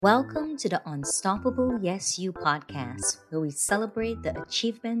Welcome to the Unstoppable Yes You podcast, where we celebrate the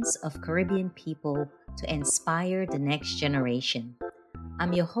achievements of Caribbean people to inspire the next generation.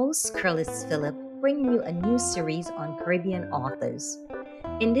 I'm your host, Curlis Phillip, bringing you a new series on Caribbean authors.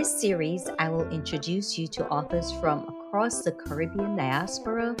 In this series, I will introduce you to authors from across the Caribbean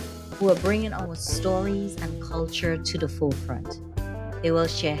diaspora who are bringing our stories and culture to the forefront. They will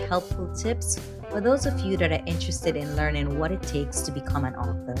share helpful tips for those of you that are interested in learning what it takes to become an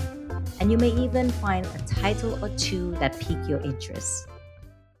author. And you may even find a title or two that pique your interest.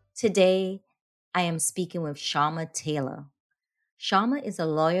 Today, I am speaking with Sharma Taylor. Sharma is a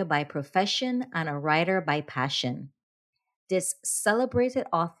lawyer by profession and a writer by passion. This celebrated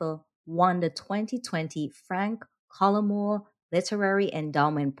author won the 2020 Frank Collymore Literary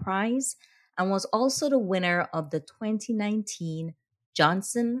Endowment Prize and was also the winner of the 2019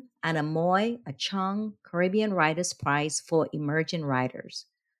 Johnson and Amoy Achang Caribbean Writers Prize for Emerging Writers.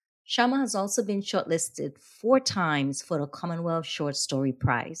 Sharma has also been shortlisted 4 times for the Commonwealth Short Story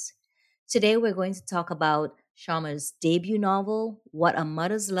Prize. Today, we're going to talk about Sharma's debut novel, What a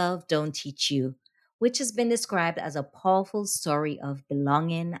Mother's Love Don't Teach You, which has been described as a powerful story of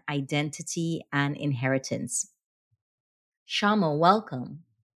belonging, identity, and inheritance. Sharma, welcome.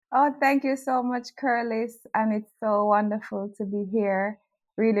 Oh, thank you so much, Curlis. And it's so wonderful to be here.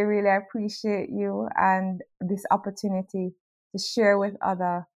 Really, really appreciate you and this opportunity to share with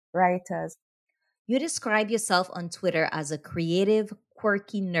other writers. You describe yourself on Twitter as a creative,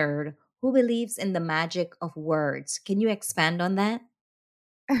 quirky nerd who believes in the magic of words. Can you expand on that?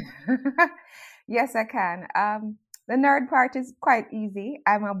 Yes, I can. The nerd part is quite easy.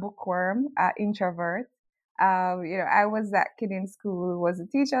 I'm a bookworm, introvert. I was that kid in school who was a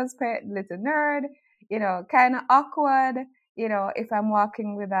teacher's pet, little nerd, kind of awkward. If I'm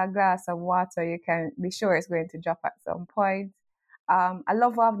walking with a glass of water, you can be sure it's going to drop at some point. A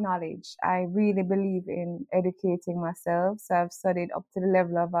lover of knowledge. I really believe in educating myself. So I've studied up to the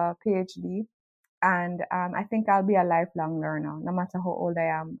level of a PhD. And I think I'll be a lifelong learner, no matter how old I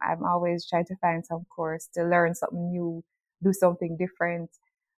am. I'm always trying to find some course to learn something new, do something different.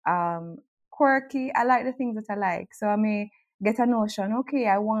 Um, Quirky, I like the things that I like. So I may get a notion, okay,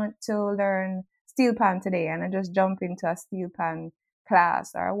 I want to learn steel pan today, and I just jump into a steel pan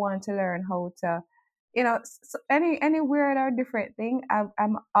class, or I want to learn how to, any weird or different thing,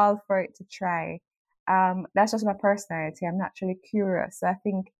 I'm all for it to try. That's just my personality. I'm naturally curious. So I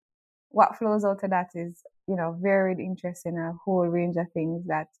think what flows out of that is, varied interest in a whole range of things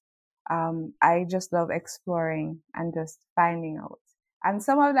that I just love exploring and just finding out. And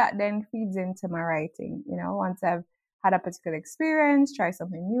some of that then feeds into my writing. Once I've had a particular experience, try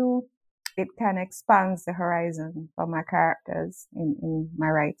something new, it kind of expands the horizon for my characters in my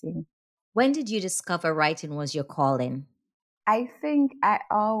writing. When did you discover writing was your calling? I think I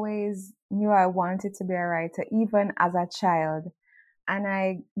always knew I wanted to be a writer, even as a child. And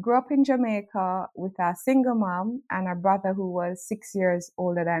I grew up in Jamaica with a single mom and a brother who was 6 years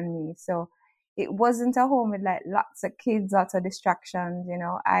older than me. So it wasn't a home with like lots of kids, lots of distractions.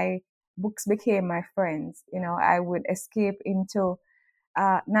 Books became my friends. I would escape into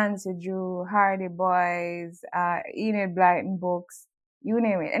Nancy Drew, Hardy Boys, Enid Blyton books, you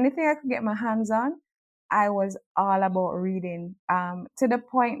name it. Anything I could get my hands on, I was all about reading. To the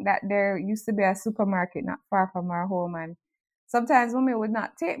point that there used to be a supermarket not far from our home, and sometimes mommy would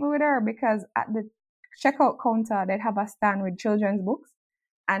not take me with her because at the checkout counter they'd have a stand with children's books,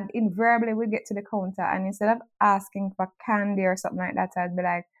 and invariably we'd get to the counter, and instead of asking for candy or something like that, I'd be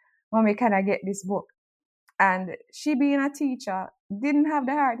like, "Mommy, can I get this book?" And she, being a teacher, didn't have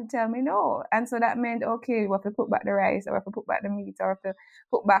the heart to tell me no. And so that meant, okay, we have to put back the rice, or we have to put back the meat, or we have to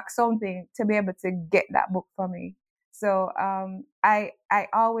put back something to be able to get that book for me. So I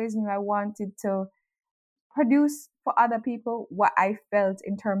always knew I wanted to produce for other people what I felt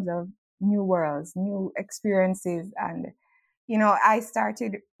in terms of new worlds, new experiences. And, I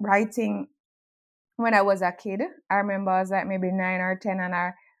started writing when I was a kid. I remember I was like maybe 9 or 10, and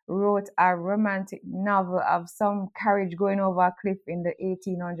I wrote a romantic novel of some carriage going over a cliff in the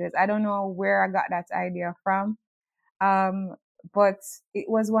 1800s. I don't know where I got that idea from. Um, but it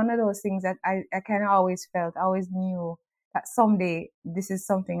was one of those things that I kind of always felt, I always knew that someday this is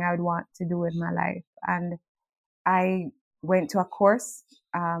something I would want to do with my life. And I went to a course.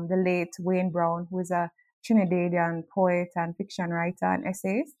 The late Wayne Brown, who is a Trinidadian poet and fiction writer and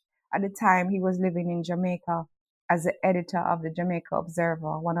essayist. At the time, he was living in Jamaica as the editor of the Jamaica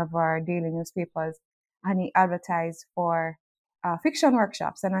Observer, one of our daily newspapers, and he advertised for fiction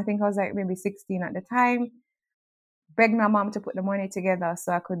workshops. And I think I was like maybe 16 at the time. Begged my mom to put the money together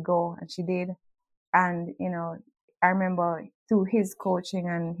so I could go, and she did. And I remember through his coaching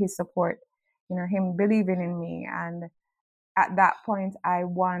and his support, him believing in me. And at that point, I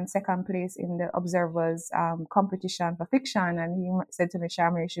won second place in the Observer's competition for fiction. And he said to me,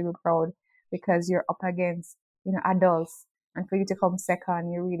 Sharma, you should be proud because you're up against, adults. And for you to come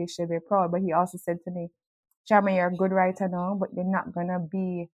second, you really should be proud. But he also said to me, Sharma, you're a good writer now, but you're not going to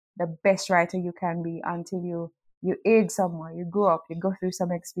be the best writer you can be until you age somewhere, you grow up, you go through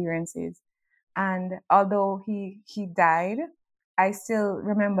some experiences. And although he died, I still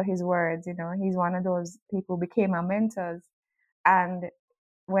remember his words. He's one of those people who became my mentors. And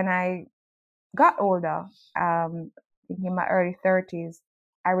when I got older, in my early 30s,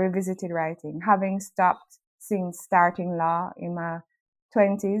 I revisited writing. Having stopped since starting law in my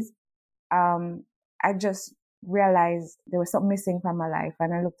 20s, I just realized there was something missing from my life.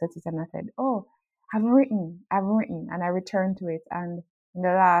 And I looked at it and I said, oh, I've written. And I returned to it. And in the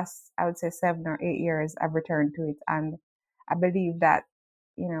last, I would say 7 or 8 years, I've returned to it. And I believe that,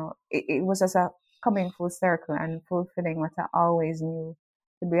 it was just a coming full circle and fulfilling what I always knew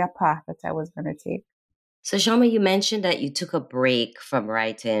to be a path that I was going to take. So, Shama, you mentioned that you took a break from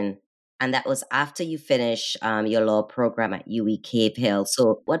writing, and that was after you finished your law program at UWI Cave Hill.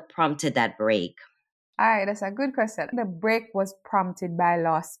 So, what prompted that break? All right, that's a good question. The break was prompted by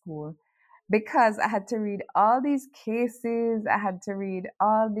law school because I had to read all these cases, I had to read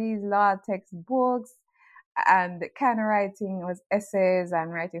all these law textbooks, and the kind of writing was essays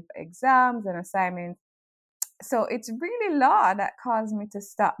and writing for exams and assignments. So it's really law that caused me to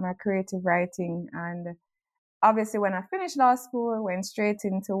stop my creative writing. And obviously, when I finished law school, I went straight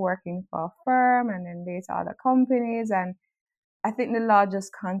into working for a firm and then later other companies. And I think the law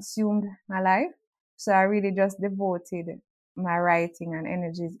just consumed my life. So I really just devoted my writing and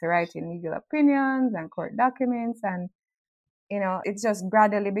energies to writing legal opinions and court documents. And, it just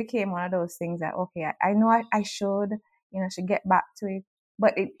gradually became one of those things that, okay, I know I should get back to it.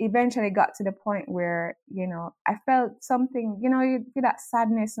 But it eventually got to the point where, I felt something, you feel that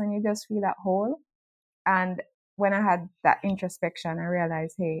sadness when you just feel that hole. And when I had that introspection, I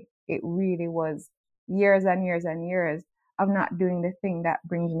realized, hey, it really was years and years and years of not doing the thing that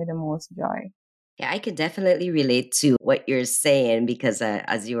brings me the most joy. Yeah, I could definitely relate to what you're saying because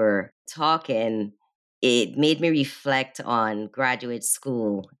as you were talking, it made me reflect on graduate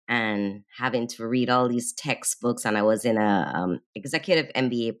school and having to read all these textbooks. And I was in a executive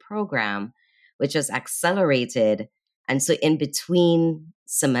MBA program, which was accelerated. And so in between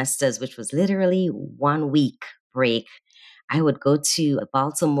semesters, which was literally 1 week break, I would go to a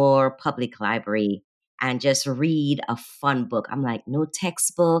Baltimore Public Library and just read a fun book. I'm like, no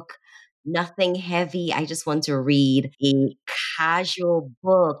textbook, nothing heavy. I just want to read a casual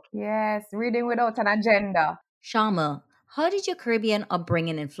book. Yes, reading without an agenda. Shama, how did your Caribbean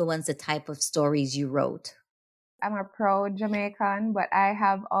upbringing influence the type of stories you wrote? I'm a proud Jamaican, but I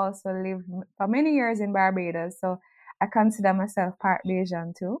have also lived for many years in Barbados, so I consider myself part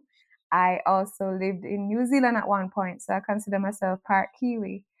Bajan too. I also lived in New Zealand at one point, so I consider myself part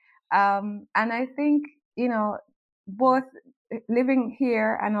Kiwi. And I think, both living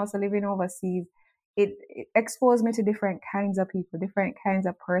here and also living overseas, it exposed me to different kinds of people, different kinds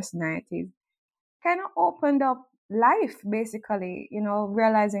of personalities, kind of opened up life basically,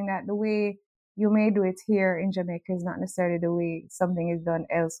 realizing that the way you may do it here in Jamaica is not necessarily the way something is done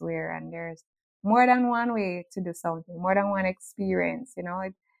elsewhere. And there's more than one way to do something, more than one experience,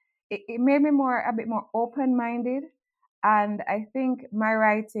 it made me a bit more open minded. And I think my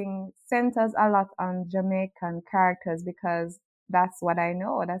writing centers a lot on Jamaican characters because that's what I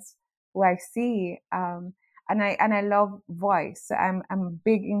know. That's who I see. And I love voice. So I'm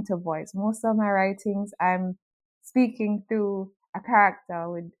big into voice. Most of my writings, I'm speaking through a character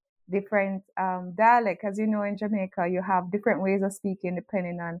with different dialect. As you know, in Jamaica, you have different ways of speaking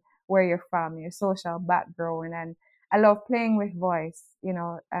depending on where you're from, your social background, and I love playing with voice,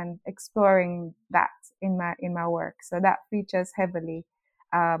 and exploring that in my work. So that features heavily.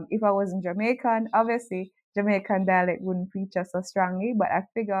 If I wasn't Jamaican, obviously Jamaican dialect wouldn't feature so strongly, but I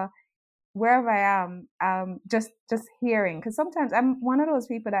figure wherever I am, just hearing, because sometimes I'm one of those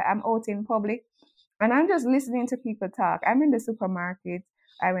people that I'm out in public and I'm just listening to people talk. I'm in the supermarket,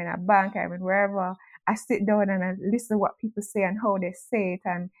 I'm in a bank, I'm in wherever. I sit down and I listen to what people say and how they say it,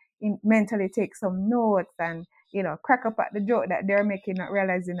 and mentally take some notes and crack up at the joke that they're making, not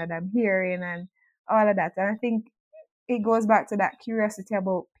realizing that I'm hearing and all of that. And I think it goes back to that curiosity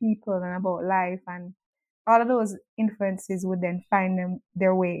about people and about life, and all of those influences would then find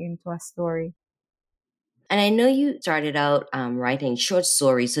their way into a story. And I know you started out writing short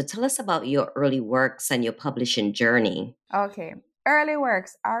stories. So tell us about your early works and your publishing journey. Okay. Early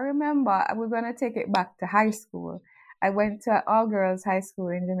works. I remember we're going to take it back to high school. I went to all girls high school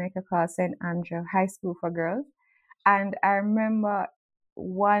in Jamaica called St. Andrew High School for Girls. And I remember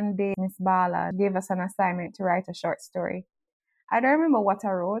one day Miss Bala gave us an assignment to write a short story. I don't remember what I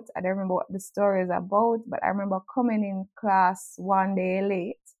wrote. I don't remember what the story is about, but I remember coming in class one day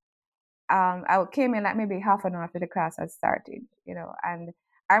late. I came in like maybe half an hour after the class had started, and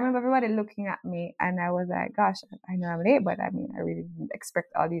I remember everybody looking at me, and I was like, gosh, I know I'm late, but I mean, I really didn't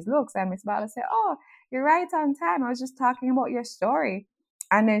expect all these looks. And Miss Bala said, oh, you're right on time. I was just talking about your story.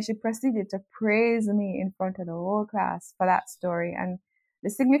 And then she proceeded to praise me in front of the whole class for that story. And the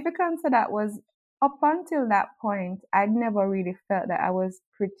significance of that was up until that point, I'd never really felt that I was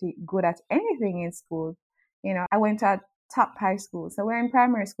pretty good at anything in school. I went to a top high school. So where in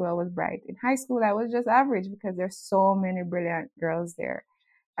primary school I was bright. In high school I was just average because there's so many brilliant girls there.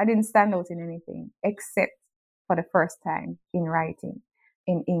 I didn't stand out in anything except for the first time in writing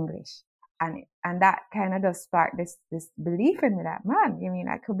in English. And that kind of does spark this belief in me that, man, you mean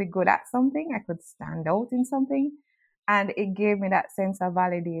I could be good at something, I could stand out in something. And it gave me that sense of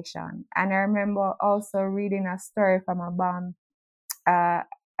validation. And I remember also reading a story from a mom.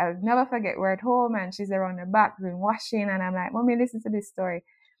 I'll never forget, we're at home and she's around the back doing washing, and I'm like, Mommy, listen to this story.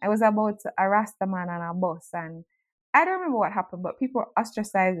 I was about a Rasta man on a bus, and I don't remember what happened, but people were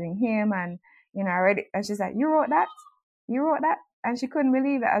ostracizing him, and I read it, and she's like, you wrote that? You wrote that? And she couldn't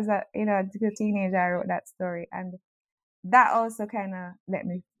believe it as a teenager I wrote that story. And that also kind of let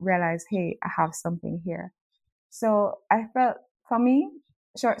me realize, hey, I have something here. So I felt, for me,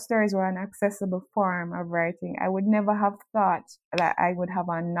 short stories were an accessible form of writing. I would never have thought that I would have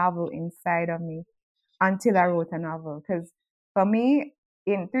a novel inside of me until I wrote a novel. Because for me,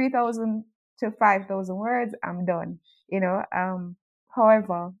 in 3,000 to 5,000 words, I'm done.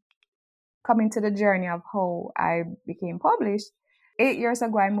 However, coming to the journey of how I became published, 8 years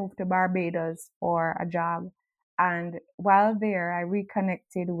ago, I moved to Barbados for a job. And while there, I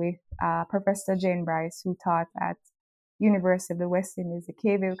reconnected with Professor Jane Bryce, who taught at University of the West Indies, the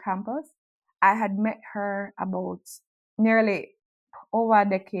Cayville campus. I had met her about nearly over a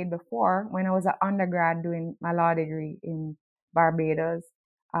decade before when I was an undergrad doing my law degree in Barbados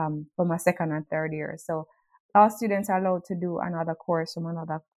for my second and third year. So all students are allowed to do another course from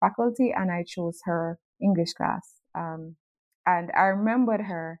another faculty, and I chose her English class. And I remembered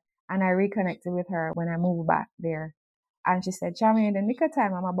her, and I reconnected with her when I moved back there. And she said, Charmy, in the nick of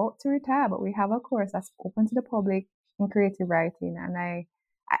time, I'm about to retire, but we have a course that's open to the public in creative writing. And I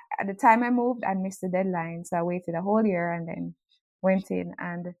at the time I moved, I missed the deadline. So I waited a whole year and then went in.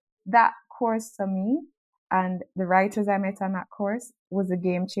 And that course to me and the writers I met on that course was a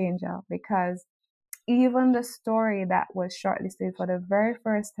game changer, because even the story that was shortlisted for the very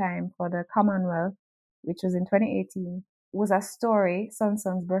first time for the Commonwealth, which was in 2018, was a story, Son's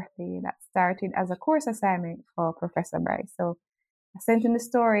birthday, that started as a course assignment for Professor Bryce. So I sent in the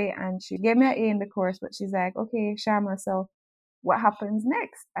story and she gave me an A in the course, but she's like, okay, Sharma, so what happens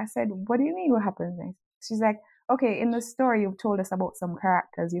next? I said, what do you mean what happens next? She's like, okay, in the story, you've told us about some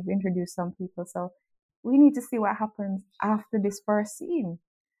characters, you've introduced some people, so we need to see what happens after this first scene.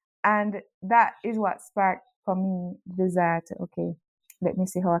 And that is what sparked for me the desire to, okay, let me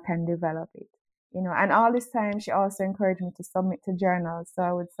see how I can develop it. And all this time, she also encouraged me to submit to journals. So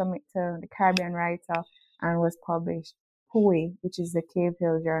I would submit to the Caribbean Writer and was published. PUI, which is the Cave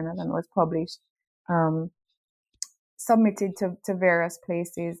Hill Journal, and was published, submitted to various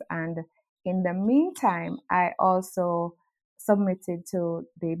places. And in the meantime, I also submitted to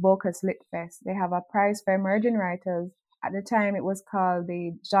the Bocas Lit Fest. They have a prize for emerging writers. At the time, it was called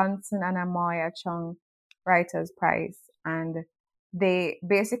the Johnson and Amoya Chung Writers Prize. And they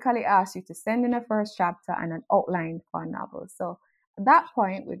basically asked you to send in a first chapter and an outline for a novel. So at that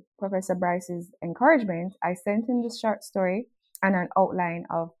point, with Professor Bryce's encouragement, I sent in the short story and an outline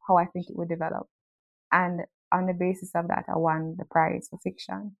of how I think it would develop. And on the basis of that, I won the prize for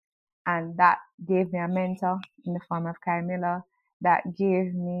fiction. And that gave me a mentor in the form of Kai Miller. That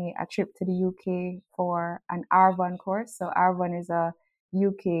gave me a trip to the UK for an Arvon course. So Arvon is a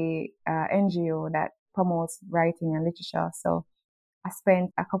UK NGO that promotes writing and literature. So I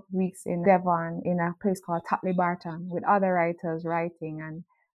spent a couple of weeks in Devon in a place called Tapley Barton with other writers writing and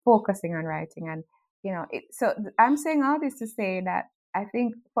focusing on writing. And, so I'm saying all this to say that I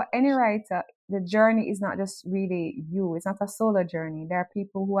think for any writer, the journey is not just really you. It's not a solo journey. There are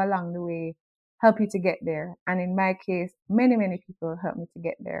people who along the way help you to get there. And in my case, many, many people helped me to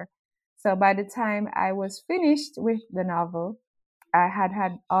get there. So by the time I was finished with the novel, I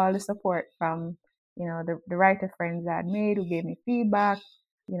had all the support from, the writer friends I had made who gave me feedback,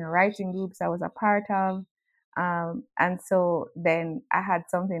 writing groups I was a part of. And so then I had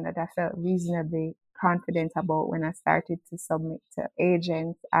something that I felt reasonably confident about when I started to submit to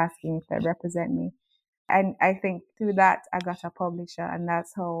agents asking if they represent me. And I think through that, I got a publisher, and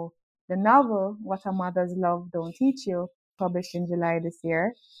that's how the novel, What a Mother's Love Don't Teach You, published in July this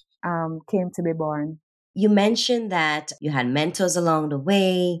year, came to be born. You mentioned that you had mentors along the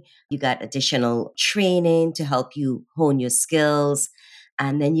way, you got additional training to help you hone your skills,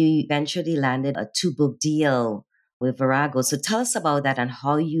 and then you eventually landed a 2 book deal with Virago. So tell us about that and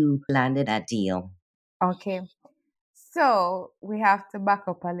how you landed that deal. Okay. So we have to back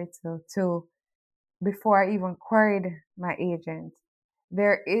up a little too before I even queried my agent.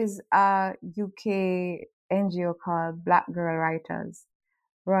 There is a UK NGO called Black Girl Writers,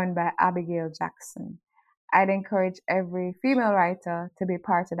 run by Abigail Jackson. I'd encourage every female writer to be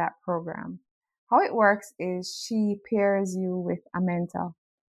part of that program. How it works is she pairs you with a mentor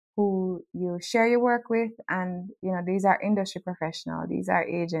who you share your work with, and these are industry professionals, these are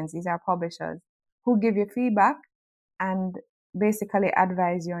agents, these are publishers who give you feedback and basically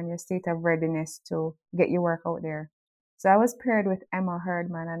advise you on your state of readiness to get your work out there. So I was paired with Emma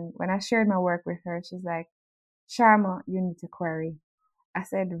Herdman, and when I shared my work with her, she's like, Sharma, you need to query. I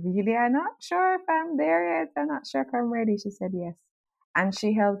said, really? I'm not sure if I'm there yet. I'm not sure if I'm ready. She said, yes. And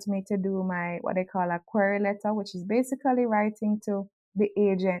she helped me to do my, what they call a query letter, which is basically writing to the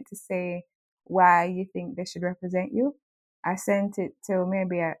agent to say why you think they should represent you. I sent it to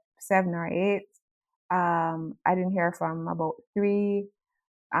maybe a 7 or 8. I didn't hear from about 3.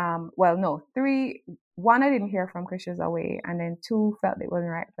 Well, no, 3. One I didn't hear from because she was away, and then 2 felt it wasn't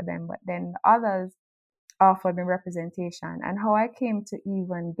right for them. But then the others offered me representation. And how I came to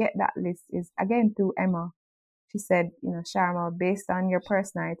even get that list is again through Emma. She said, Sharma, based on your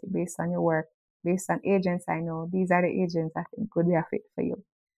personality, based on your work, based on agents I know, these are the agents I think would be a fit for you.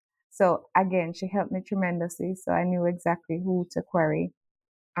 So again, she helped me tremendously. So I knew exactly who to query.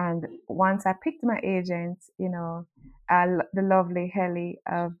 And once I picked my agent, the lovely Helly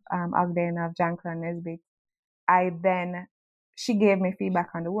of Ogden of Jankla Nesbitt, she gave me feedback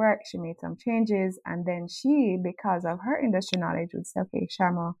on the work. She made some changes. And then she, because of her industry knowledge, would say, okay,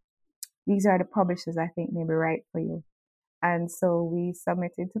 Sharma, these are the publishers I think may be right for you. And so we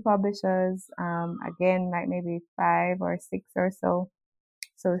submitted to publishers, again, like maybe 5 or 6 or so.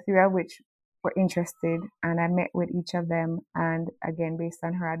 So 3 of which were interested. And I met with each of them. And again, based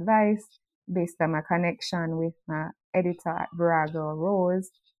on her advice, based on my connection with my editor at Virago,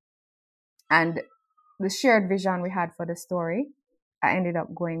 Rose, and the shared vision we had for the story, I ended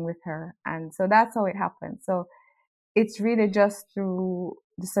up going with her. And so that's how it happened. So it's really just through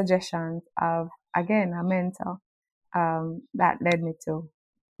the suggestions of, again, a mentor, that led me to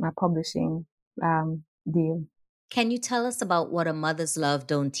my publishing deal. Can you tell us about What a Mother's Love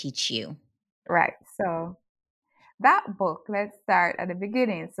Don't Teach You? Right. So that book, let's start at the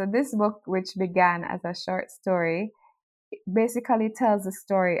beginning. So this book, which began as a short story, basically tells the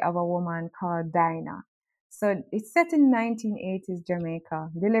story of a woman called Dinah. So it's set in 1980s Jamaica,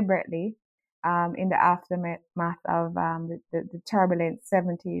 deliberately, in the aftermath of the turbulent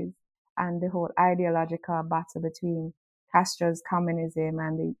 70s and the whole ideological battle between Castro's communism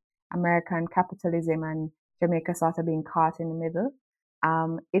and the American capitalism, and Jamaica sort of being caught in the middle.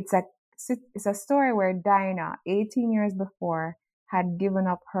 It's a story where Dinah, 18 years before, had given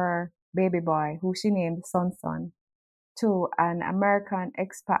up her baby boy, who she named Son Son, to an American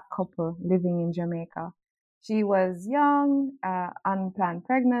expat couple living in Jamaica. She was young, unplanned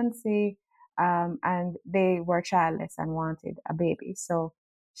pregnancy, and they were childless and wanted a baby. So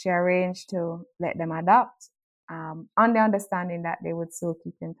she arranged to let them adopt, on the understanding that they would still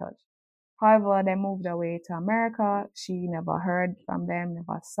keep in touch. However, they moved away to America. She never heard from them,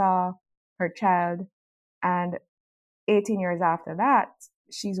 never saw her child. And 18 years after that,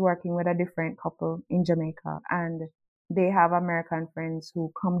 she's working with a different couple in Jamaica, and they have American friends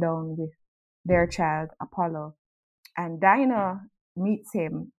who come down with their child, Apollo. And Dinah meets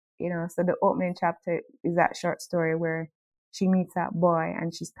him, so the opening chapter is that short story where she meets that boy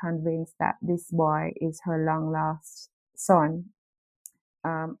and she's convinced that this boy is her long lost son.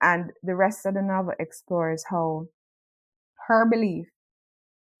 And the rest of the novel explores how her belief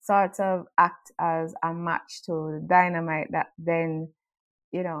sort of act as a match to the dynamite that then,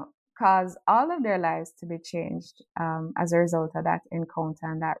 cause all of their lives to be changed, as a result of that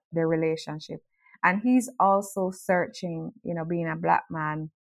encounter and that their relationship. And he's also searching, being a black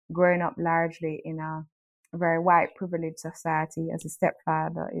man, growing up largely in a very white privileged society, as his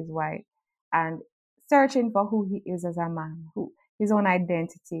stepfather is white, and searching for who he is as a man, who his own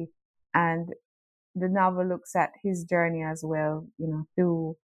identity. And the novel looks at his journey as well,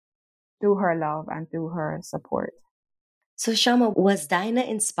 through her love and through her support. So, Shama, was Dinah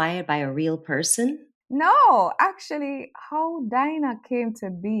inspired by a real person? No, actually, how Dinah came to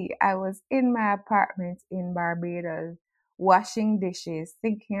be, I was in my apartment in Barbados washing dishes,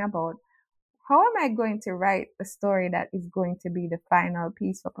 thinking about how am I going to write a story that is going to be the final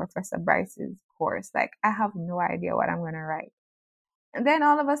piece for Professor Bryce's course? Like, I have no idea what I'm going to write. And then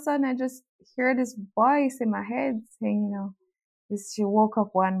all of a sudden, I just hear this voice in my head saying, she woke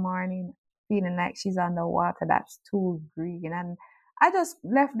up one morning feeling like she's underwater, that's too green. And I just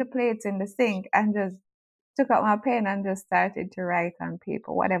left the plates in the sink and just took out my pen and just started to write on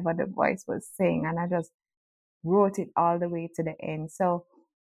paper whatever the voice was saying. And I just wrote it all the way to the end. So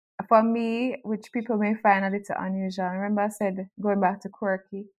for me, which people may find a little unusual, remember I said going back to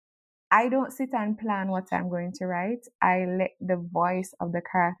quirky, I don't sit and plan what I'm going to write. I let the voice of the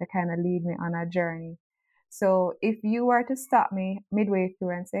character kind of lead me on a journey. So if you were to stop me midway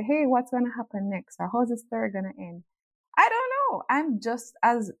through and say, hey, what's going to happen next? Or how's the story going to end? I don't know. I'm just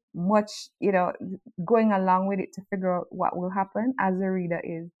as much, going along with it to figure out what will happen as the reader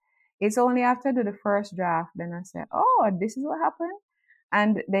is. It's only after I do the first draft, then I say, oh, this is what happened.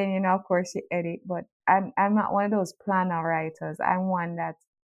 And then, of course you edit, but I'm not one of those planner writers. I'm one that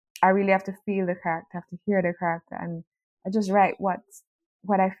I really have to feel the character, have to hear the character, and I just write what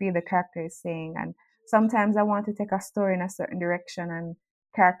I feel the character is saying. And sometimes I want to take a story in a certain direction, and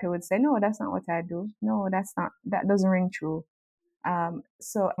character would say, "No, that's not what I do. No, that doesn't ring true."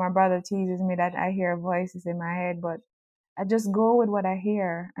 So my brother teases me that I hear voices in my head, but I just go with what I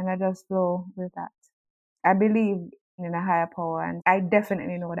hear, and I just flow with that. I believe in a higher power, and I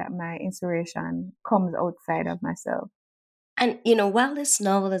definitely know that my inspiration comes outside of myself. And, while this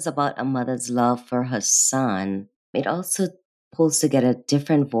novel is about a mother's love for her son, it also pulls together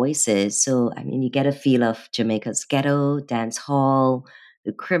different voices. So, I mean, you get a feel of Jamaica's ghetto, dance hall,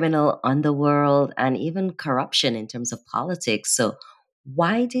 the criminal underworld, and even corruption in terms of politics. So,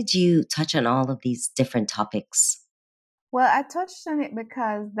 why did you touch on all of these different topics? Well, I touched on it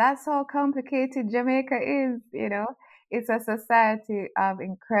because that's how complicated Jamaica is. It's a society of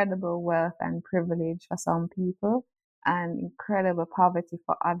incredible wealth and privilege for some people and incredible poverty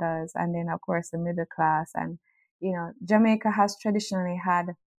for others. And then, of course, the middle class. And, Jamaica has traditionally had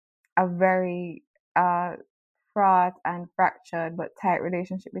a very uh, fraught and fractured but tight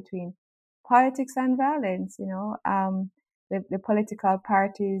relationship between politics and violence. The political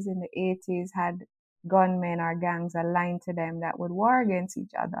parties in the 80s had gunmen or gangs aligned to them that would war against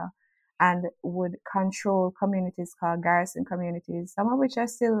each other and would control communities called garrison communities, some of which are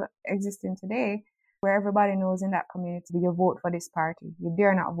still existing today, where everybody knows in that community you vote for this party, you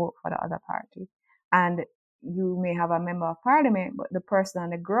dare not vote for the other party. And you may have a member of parliament, but the person on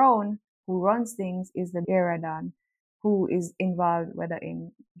the ground who runs things is the Deradan, who is involved whether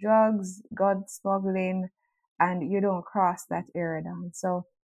in drugs, gun smuggling, and you don't cross that Deradan. So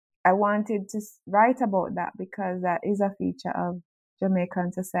I wanted to write about that because that is a feature of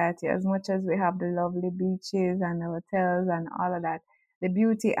Jamaican society. As much as we have the lovely beaches and the hotels and all of that, the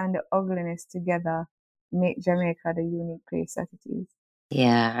beauty and the ugliness together make Jamaica the unique place that it is.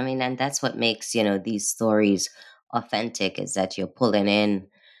 Yeah, I mean, and that's what makes, these stories authentic is that you're pulling in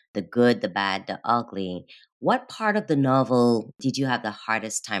the good, the bad, the ugly. What part of the novel did you have the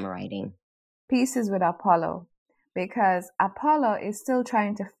hardest time writing? Pieces with Apollo, because Apollo is still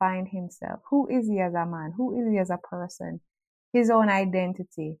trying to find himself. Who is he as a man? Who is he as a person? His own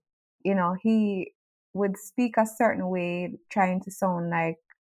identity. He would speak a certain way, trying to sound like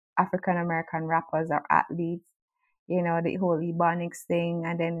African American rappers or athletes. The whole Ebonics thing,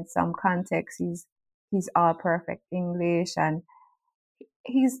 and then in some contexts he's all perfect English, and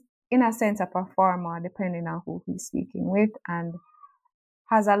he's in a sense a performer depending on who he's speaking with, and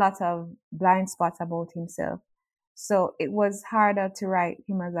has a lot of blind spots about himself. So it was harder to write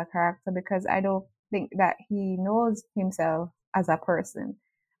him as a character because I don't think that he knows himself as a person.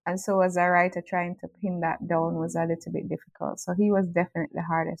 And so as a writer, trying to pin that down was a little bit difficult. So he was definitely the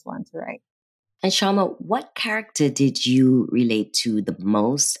hardest one to write. And Shama, what character did you relate to the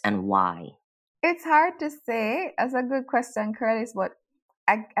most and why? It's hard to say. That's a good question, Curtis, but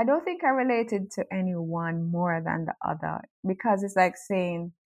I don't think I related to anyone more than the other because it's like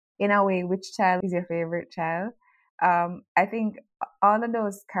saying, in a way, which child is your favorite child? I think all of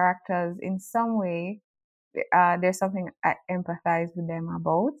those characters, in some way, there's something I empathize with them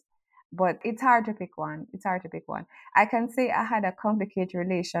about, but it's hard to pick one. It's hard to pick one. I can say I had a complicated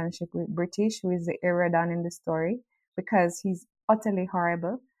relationship with British, who is the Eridan in the story, because he's utterly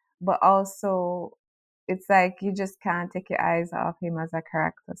horrible, but also it's like you just can't take your eyes off him as a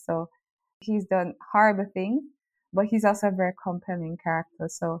character. So he's done horrible things, but he's also a very compelling character.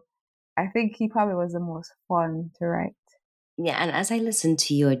 So I think he probably was the most fun to write. Yeah, and as I listened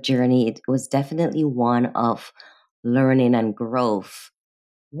to your journey, it was definitely one of learning and growth.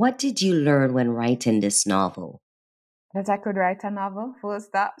 What did you learn when writing this novel? That I could write a novel, full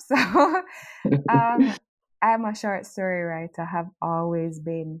stop. So um, I'm a short story writer, have always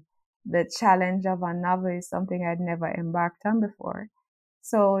been. The challenge of a novel is something I'd never embarked on before.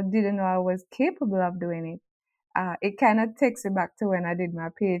 So didn't know I was capable of doing it. It kind of takes me back to when I did my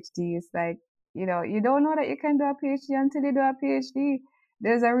PhD. It's like, you don't know that you can do a PhD until you do a PhD.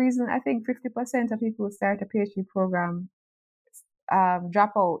 There's a reason I think 50% of people who start a PhD program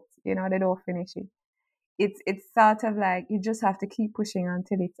drop out, they don't finish it. It's sort of like you just have to keep pushing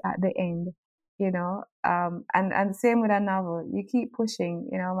until it's at the end. And same with a novel. You keep pushing.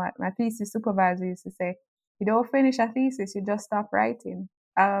 My thesis supervisor used to say, you don't finish a thesis, you just stop writing.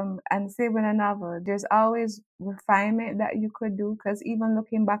 And same with a novel. There's always refinement that you could do, because even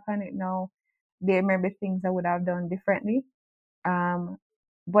looking back on it now, there may be things I would have done differently. Um,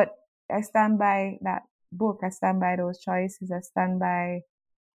 but I stand by that book. I stand by those choices. I stand by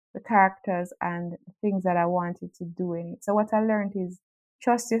the characters and the things that I wanted to do in it. So what I learned is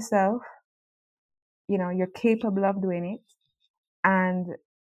trust yourself. You're capable of doing it, and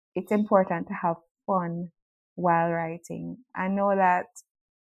it's important to have fun while writing. I know that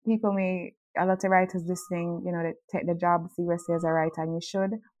a lot of writers listening, they take the job seriously as a writer, and you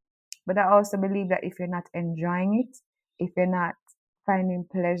should. But I also believe that if you're not enjoying it, if you're not finding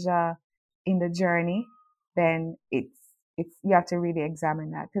pleasure in the journey, then it's you have to really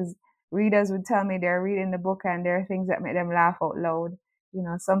examine that, because readers would tell me they're reading the book and there are things that make them laugh out loud.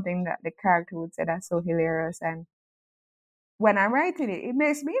 Something that the character would say that's so hilarious, and when I'm writing it, it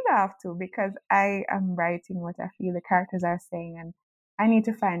makes me laugh too, because I am writing what I feel the characters are saying, and I need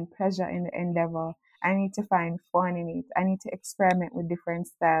to find pleasure in the endeavor. I need to find fun in it. I need to experiment with different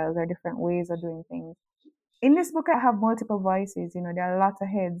styles or different ways of doing things. In this book, I have multiple voices. There are lots of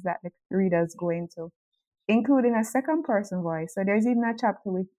heads that the readers go into, including a second person voice. So there's even a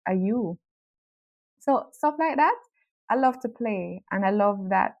chapter with a you. So stuff like that, I love to play, and I love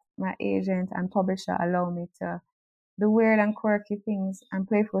that my agent and publisher allow me to the weird and quirky things and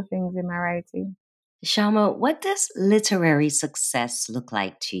playful things in my writing. Shama, what does literary success look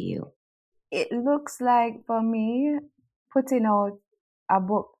like to you? It looks like, for me, putting out a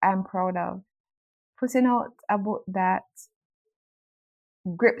book I'm proud of, putting out a book that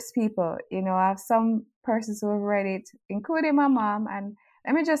grips people. I have some persons who have read it, including my mom. And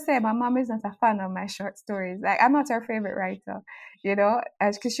let me just say, my mom is not a fan of my short stories. Like, I'm not her favorite writer,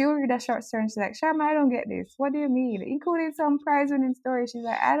 because she will read a short story and she's like, Sharma, I don't get this. What do you mean? Including some prize winning stories. She's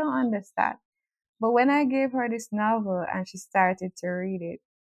like, I don't understand. But when I gave her this novel and she started to read it,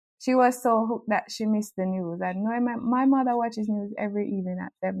 she was so hooked that she missed the news. I know my mother watches news every evening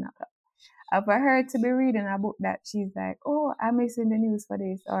at 7 o'clock. For her to be reading a book that she's like, oh, I'm missing the news for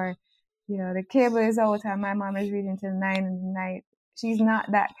this, or, the cable is out and my mom is reading till 9 in the night. She's not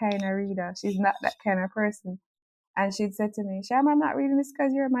that kind of reader. She's not that kind of person. And she'd said to me, Sham, I'm not reading this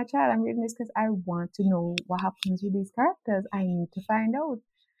because you're my child. I'm reading this because I want to know what happens with these characters. I need to find out.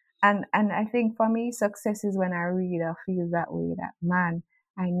 And I think for me, success is when a reader feels that way, that, man,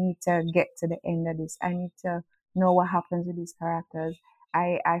 I need to get to the end of this. I need to know what happens with these characters.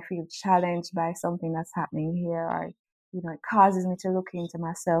 I feel challenged by something that's happening here, or, it causes me to look into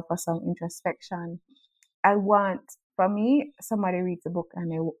myself for some introspection. I want, for me, somebody reads a book and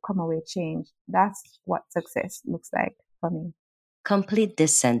they will come away changed. That's what success looks like for me. Complete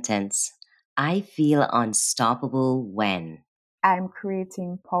this sentence. I feel unstoppable when. I'm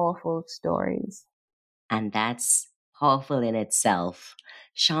creating powerful stories. And that's powerful in itself.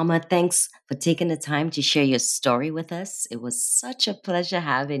 Shama, thanks for taking the time to share your story with us. It was such a pleasure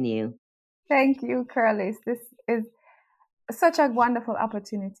having you. Thank you, Curlis. This is such a wonderful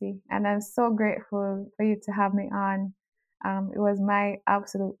opportunity, and I'm so grateful for you to have me on. It was my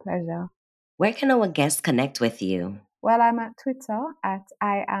absolute pleasure. Where can our guests connect with you? Well, I'm at Twitter at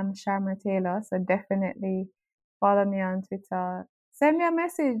I am Sharma Taylor, so definitely follow me on Twitter. Send me a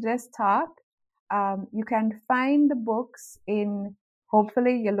message. Let's talk. You can find the books in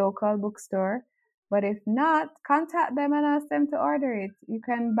hopefully your local bookstore, but if not, contact them and ask them to order it. You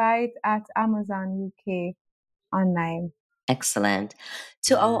can buy it at Amazon UK online. Excellent.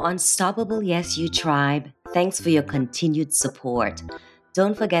 To our Unstoppable Yes You tribe, thanks for your continued support.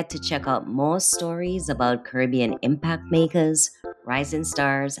 Don't forget to check out more stories about Caribbean impact makers, rising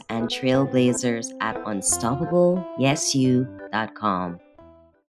stars, and trailblazers at unstoppableyesyou.com.